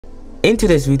In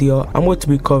today's video, I'm going to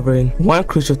be covering one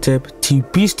crucial tip to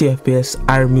boost your FPS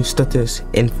and remove stutters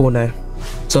in Fortnite.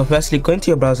 So firstly, go into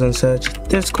your browser and search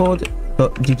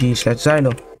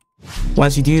discord.gg/Xylo.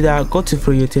 Once you do that, go to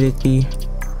free utility,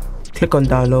 click on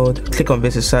download, click on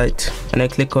visit site, and then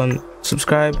click on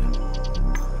subscribe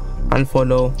and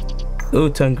follow. It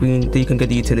will turn green, then you can get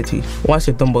the utility. Once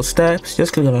you've done both steps,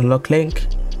 just click on unlock link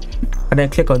and then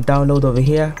click on download over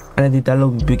here, and then the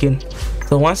download will begin.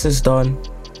 So once it's done,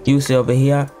 you see over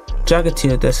here, drag it to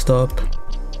your desktop,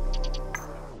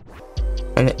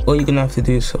 and all you're gonna have to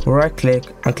do is right click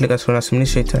and click as Run as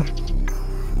Administrator.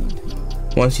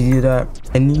 Once you do that,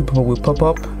 a new pop-up will pop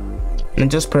up, and then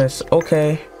just press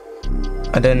OK,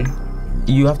 and then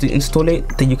you have to install it,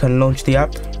 then you can launch the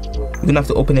app. You're gonna have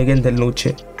to open it again, then launch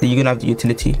it, then you're gonna have the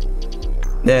utility.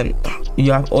 Then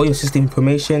you have all your system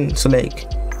information. So like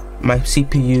my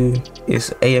CPU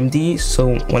is AMD, so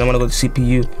when I want to go to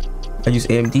CPU I use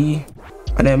AMD,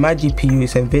 and then my GPU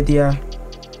is NVIDIA,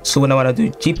 so when I want to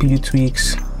do GPU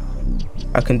tweaks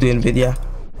I can do NVIDIA.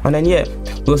 And then yeah,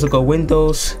 we also got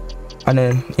Windows, and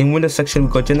then in Windows section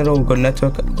we got general, we got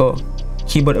network, we got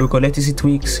keyboard, we got latency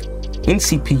tweaks. In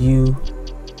CPU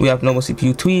we have normal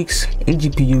CPU tweaks. In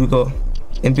GPU we got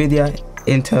NVIDIA,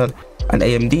 Intel and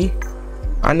AMD.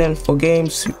 And then for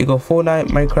games we got Fortnite,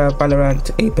 Minecraft, Valorant,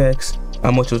 Apex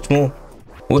and much more.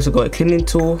 We also got a cleaning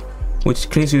tool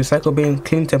which cleans your recycle bin,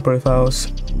 clean temporary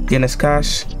files, DNS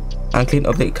cache and clean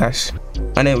update cache.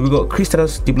 And then we got create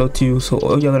status debloat to you, so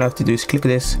all you're gonna have to do is click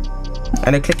this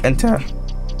and then click enter,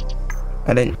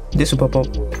 and then this will pop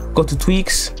up. Go to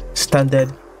tweaks,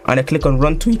 standard, and then click on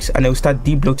run tweaks, and it will start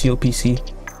debloating your PC,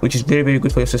 which is very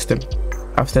good for your system.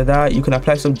 After that you can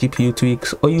apply some GPU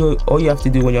tweaks. All you have to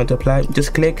do when you want to apply,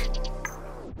 just click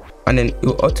and then it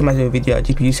will optimize your video at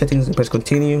GPU settings and press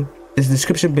continue. There's a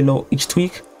description below each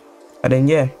tweak, and then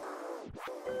yeah,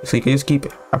 so you can just keep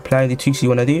applying the tweaks you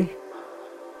want to do.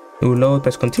 It will load,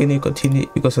 press continue,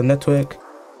 because of network.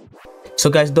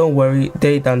 So guys, don't worry,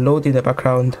 they download in the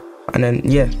background. And then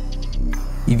yeah,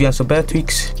 if you want some better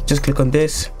tweaks, just click on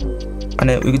this, and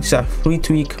then we just have free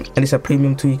tweak and it's a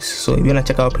premium tweaks. So if you want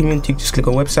to check out premium tweak, just click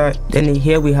on website. Then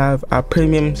here we have our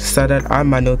premium, standard and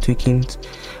manual tweakings,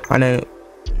 and then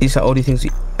these are all the things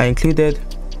are included.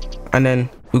 And then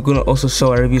we're gonna also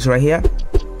show our reviews right here.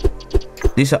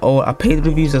 These are all our paid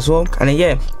reviews as well. And then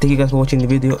yeah, thank you guys for watching the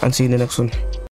video and see you in the next one.